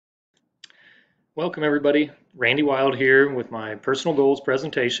Welcome, everybody. Randy Wild here with my personal goals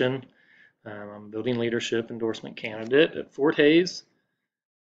presentation. I'm a building leadership endorsement candidate at Fort Hays.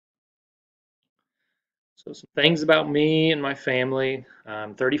 So, some things about me and my family.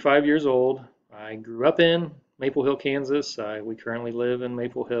 I'm 35 years old. I grew up in Maple Hill, Kansas. We currently live in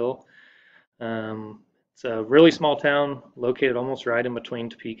Maple Hill. It's a really small town located almost right in between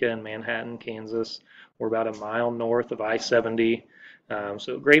Topeka and Manhattan, Kansas. We're about a mile north of I-70.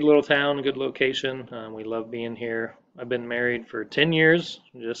 So great little town, good location. We love being here. I've been married for 10 years,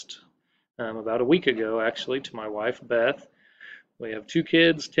 just about a week ago, actually, to my wife, Beth. We have two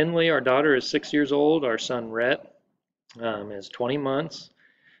kids. Tinley, our daughter, is 6 years old. Our son, Rhett, is 20 months.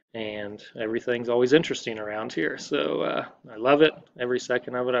 And everything's always interesting around here. So I love it, every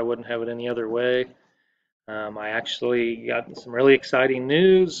second of it. I wouldn't have it any other way. I actually got some really exciting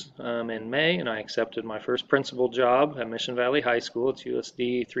news in May, and I accepted my first principal job at Mission Valley High School. It's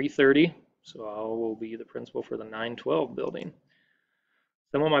USD 330, so I will be the principal for the 912 building.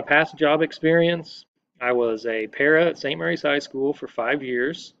 Some of my past job experience, I was a para at St. Mary's High School for 5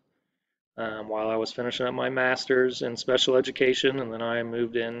 years while I was finishing up my master's in special education, and then I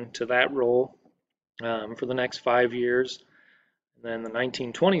moved into that role for the next 5 years. Then the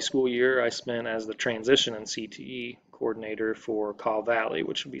 1920 school year, I spent as the transition and CTE coordinator for Kaw Valley,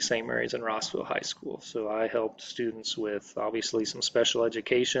 which would be St. Mary's and Rossville High School. So I helped students with obviously some special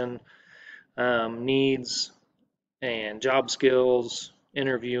education needs and job skills,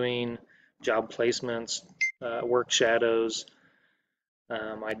 interviewing, job placements, work shadows.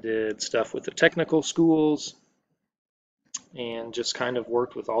 I did stuff with the technical schools, and just kind of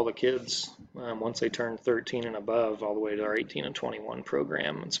worked with all the kids once they turned 13 and above, all the way to our 18 and 21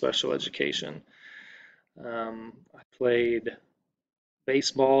 program in special education. I played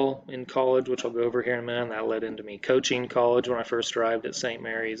baseball in college, which I'll go over here in a minute. And that led into me coaching college when I first arrived at St.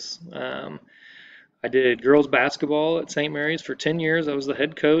 Mary's. I did girls basketball at St. Mary's for 10 years. I was the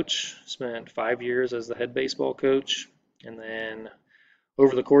head coach, spent 5 years as the head baseball coach, and then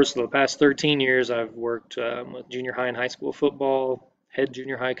over the course of the past 13 years, I've worked with junior high and high school football, head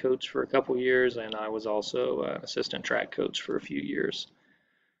junior high coach for a couple years, and I was also assistant track coach for a few years.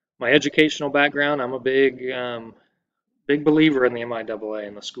 My educational background, I'm a big believer in the MIAA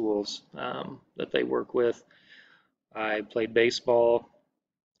and the schools that they work with. I played baseball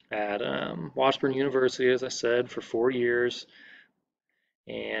at Washburn University, as I said, for 4 years,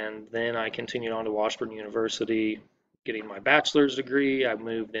 and then I continued on to Washburn University getting my bachelor's degree. I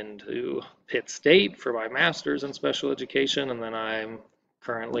moved into Pitt State for my master's in special education, and then I'm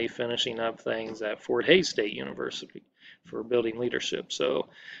currently finishing up things at Fort Hays State University for building leadership. So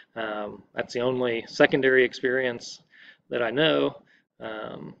that's the only secondary experience that I know.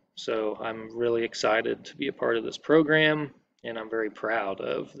 So I'm really excited to be a part of this program, and I'm very proud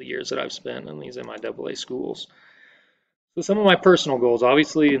of the years that I've spent in these MIAA schools. So some of my personal goals,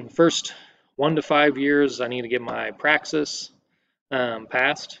 obviously, in the first 1 to 5 years, I need to get my praxis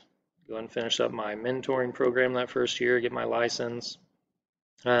passed, go and finish up my mentoring program that first year, get my license.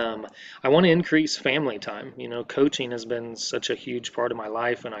 I want to increase family time. You know, coaching has been such a huge part of my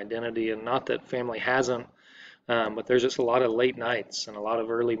life and identity, and not that family hasn't, but there's just a lot of late nights and a lot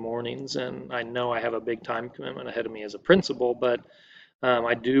of early mornings, and I know I have a big time commitment ahead of me as a principal, but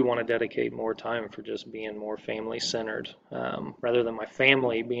I do want to dedicate more time for just being more family centered. Rather than my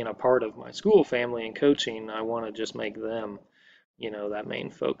family being a part of my school family and coaching, I want to just make them, that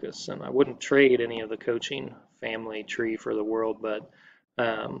main focus. And I wouldn't trade any of the coaching family tree for the world, but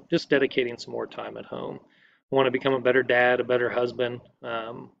just dedicating some more time at home. I want to become a better dad, a better husband,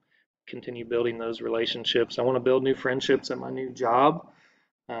 continue building those relationships. I want to build new friendships at my new job.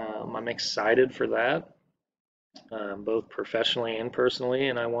 I'm excited for that, both professionally and personally,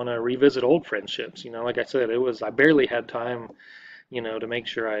 and I want to revisit old friendships. Like I said, I barely had time, to make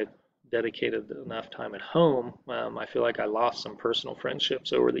sure I dedicated enough time at home. I feel like I lost some personal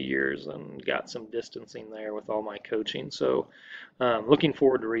friendships over the years and got some distancing there with all my coaching. So, looking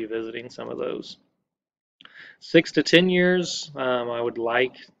forward to revisiting some of those. 6 to 10 years, I would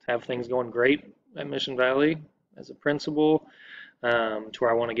like to have things going great at Mission Valley as a principal, to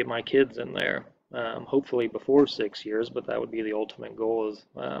where I want to get my kids in there. Hopefully before 6 years, but that would be the ultimate goal, is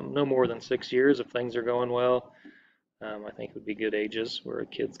no more than 6 years if things are going well. I think would be good ages where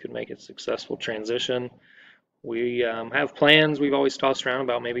kids could make a successful transition. We have plans we've always tossed around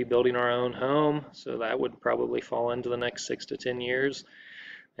about maybe building our own home, so that would probably fall into the next 6 to 10 years.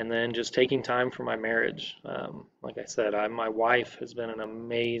 And then just taking time for my marriage. Like I said, my wife has been an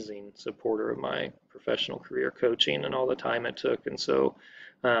amazing supporter of my professional career coaching and all the time it took. And so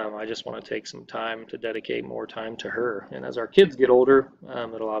I just want to take some time to dedicate more time to her. And as our kids get older,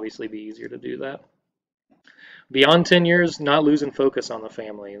 it'll obviously be easier to do that. Beyond 10 years, not losing focus on the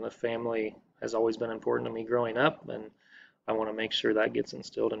family. And the family has always been important to me growing up, and I want to make sure that gets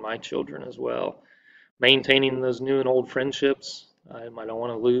instilled in my children as well. Maintaining those new and old friendships. I don't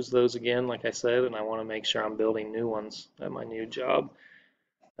want to lose those again, like I said, and I want to make sure I'm building new ones at my new job.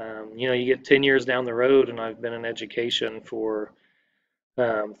 You get 10 years down the road, and I've been in education for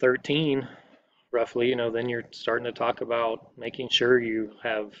 13 roughly, then you're starting to talk about making sure you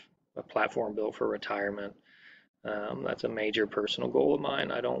have a platform built for retirement. That's a major personal goal of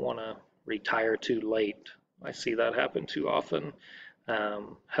mine. I don't want to retire too late. I see that happen too often.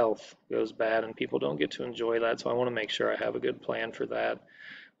 Health goes bad and people don't get to enjoy that, so I want to make sure I have a good plan for that.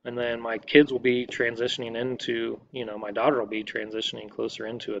 And then my kids will be transitioning into, my daughter will be transitioning closer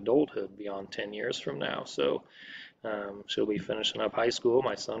into adulthood beyond 10 years from now. So she'll be finishing up high school.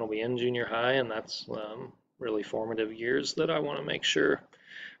 My son will be in junior high, and that's really formative years that I want to make sure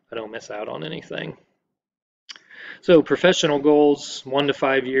I don't miss out on anything. So professional goals, 1 to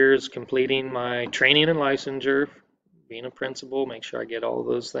 5 years, completing my training and licensure, being a principal, make sure I get all of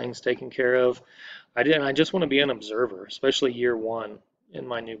those things taken care of. I just want to be an observer, especially year one in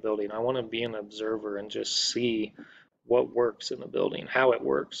my new building. I want to be an observer and just see what works in the building, how it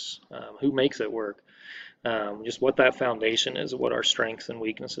works, who makes it work, just what that foundation is, what our strengths and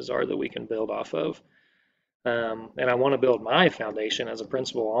weaknesses are that we can build off of. And I want to build my foundation as a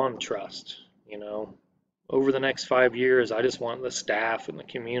principal on trust. Over the next 5 years, I just want the staff and the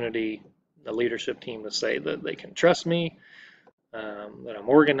community, the leadership team to say that they can trust me, that I'm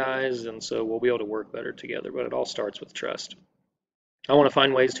organized, and so we'll be able to work better together. But it all starts with trust. I want to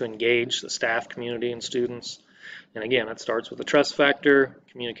find ways to engage the staff, community, and students. And again, it starts with the trust factor,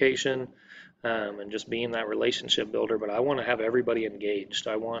 communication, and just being that relationship builder. But I want to have everybody engaged.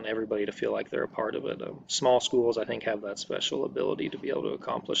 I want everybody to feel like they're a part of it. Small schools, I think, have that special ability to be able to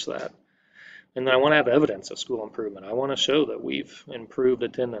accomplish that. And then I want to have evidence of school improvement. I want to show that we've improved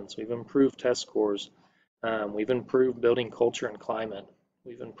attendance, we've improved test scores, we've improved building culture and climate,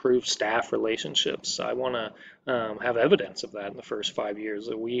 we've improved staff relationships. I want to have evidence of that in the first 5 years,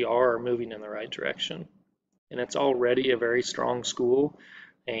 that we are moving in the right direction. And it's already a very strong school,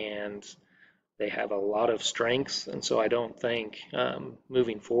 and they have a lot of strengths. And so I don't think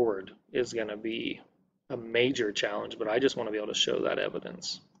moving forward is going to be a major challenge, but I just want to be able to show that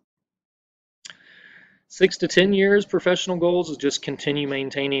evidence. 6 to 10 years professional goals is just continue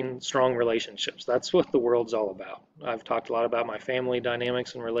maintaining strong relationships. That's what the world's all about. I've talked a lot about my family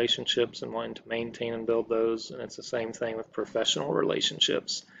dynamics and relationships and wanting to maintain and build those, and it's the same thing with professional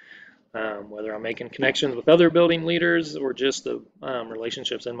relationships. Whether I'm making connections with other building leaders or just the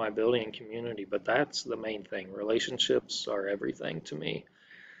relationships in my building and community, but that's the main thing. Relationships are everything to me.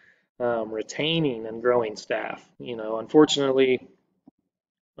 Retaining and growing staff. Unfortunately,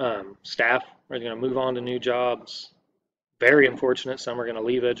 staff are going to move on to new jobs. Very unfortunate. Some are going to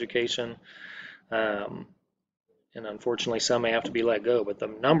leave education. And unfortunately, some may have to be let go. But the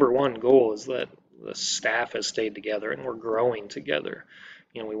number one goal is that the staff has stayed together and we're growing together.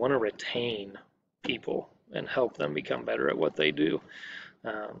 We want to retain people and help them become better at what they do.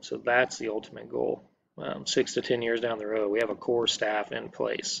 So that's the ultimate goal. 6 to 10 years down the road, we have a core staff in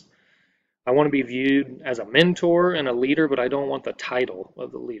place. I want to be viewed as a mentor and a leader, but I don't want the title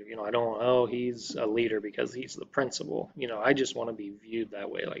of the leader. I don't, he's a leader because he's the principal. I just want to be viewed that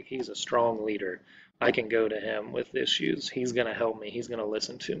way. Like, he's a strong leader. I can go to him with issues. He's going to help me. He's going to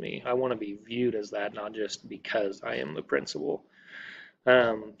listen to me. I want to be viewed as that, not just because I am the principal.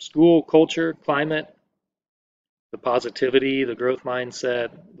 School culture, climate, the positivity, the growth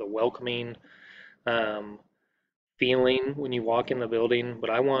mindset, the welcoming feeling when you walk in the building. But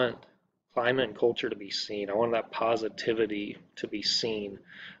I want climate and culture to be seen. I want that positivity to be seen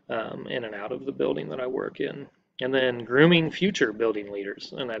in and out of the building that I work in. And then grooming future building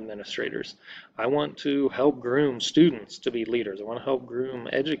leaders and administrators. I want to help groom students to be leaders. I want to help groom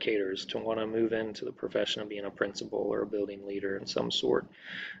educators to want to move into the profession of being a principal or a building leader in some sort.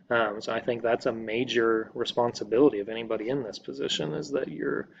 So I think that's a major responsibility of anybody in this position, is that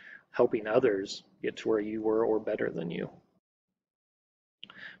you're helping others get to where you were or better than you.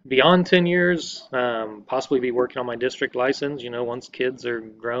 Beyond 10 years, possibly be working on my district license. Once kids are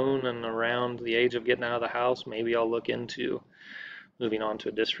grown and around the age of getting out of the house, maybe I'll look into moving on to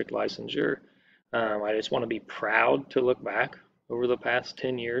a district licensure. I just want to be proud to look back over the past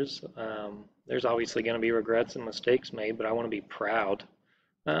 10 years. There's obviously going to be regrets and mistakes made, but I want to be proud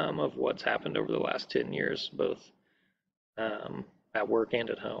of what's happened over the last 10 years, both at work and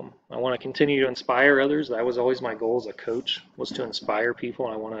at home. I want to continue to inspire others. That was always my goal as a coach, was to inspire people,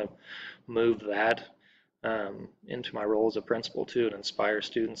 and I want to move that into my role as a principal too, and inspire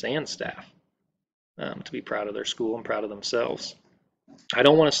students and staff to be proud of their school and proud of themselves. I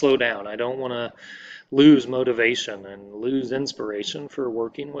don't want to slow down. I don't want to lose motivation and lose inspiration for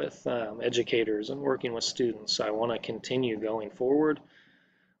working with educators and working with students. I want to continue going forward,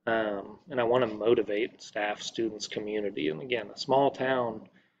 and I want to motivate staff, students, community. And again, a small town,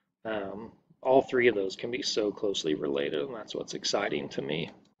 all three of those can be so closely related, and that's what's exciting to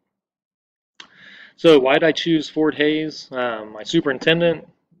me. So why did I choose Fort Hays? My superintendent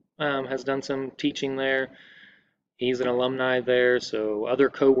has done some teaching there. He's an alumni there, so other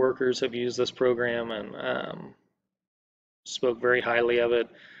coworkers have used this program and spoke very highly of it.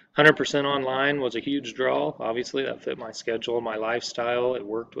 100% online was a huge draw. Obviously, that fit my schedule, my lifestyle. It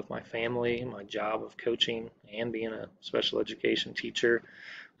worked with my family, my job of coaching and being a special education teacher.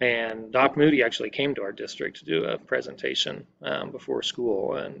 And Doc Moody actually came to our district to do a presentation before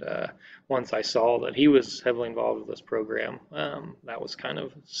school. And once I saw that he was heavily involved with this program, that was kind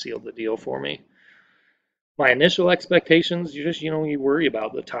of sealed the deal for me. My initial expectations, you worry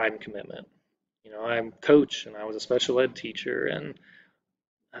about the time commitment. I'm coach and I was a special ed teacher, and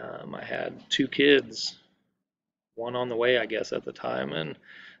I had two kids, one on the way, I guess, at the time. And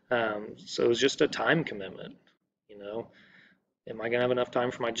so it was just a time commitment. You know, am I going to have enough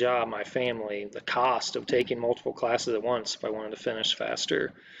time for my job, my family, the cost of taking multiple classes at once if I wanted to finish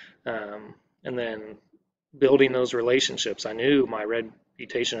faster? And then building those relationships. I knew my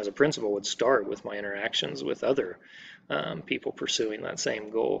reputation as a principal would start with my interactions with other people pursuing that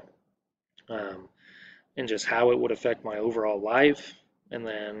same goal, and just how it would affect my overall life, and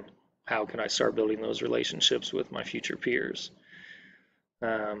then how can I start building those relationships with my future peers.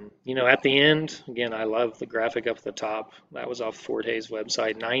 At the end, again, I love the graphic up at the top. That was off Fort Hays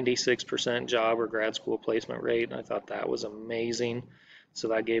website, 96% job or grad school placement rate. I thought that was amazing. So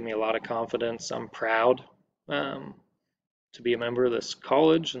that gave me a lot of confidence. I'm proud to be a member of this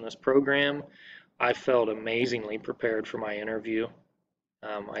college and this program. I felt amazingly prepared for my interview.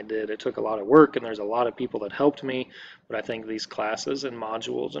 I did. It took a lot of work, and there's a lot of people that helped me, but I think these classes and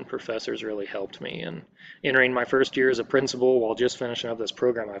modules and professors really helped me. And entering my first year as a principal while just finishing up this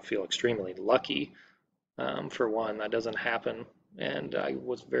program, I feel extremely lucky. For one, that doesn't happen, and I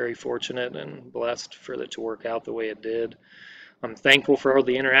was very fortunate and blessed for it to work out the way it did. I'm thankful for all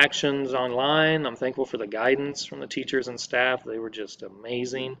the interactions online. I'm thankful for the guidance from the teachers and staff. They were just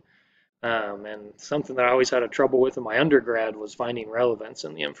amazing. And something that I always had a trouble with in my undergrad was finding relevance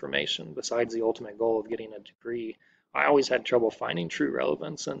in the information. Besides the ultimate goal of getting a degree, I always had trouble finding true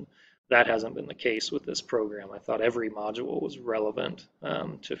relevance, and that hasn't been the case with this program. I thought every module was relevant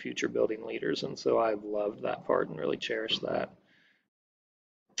to future building leaders, and so I've loved that part and really cherished that.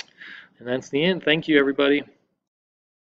 And that's the end. Thank you, everybody.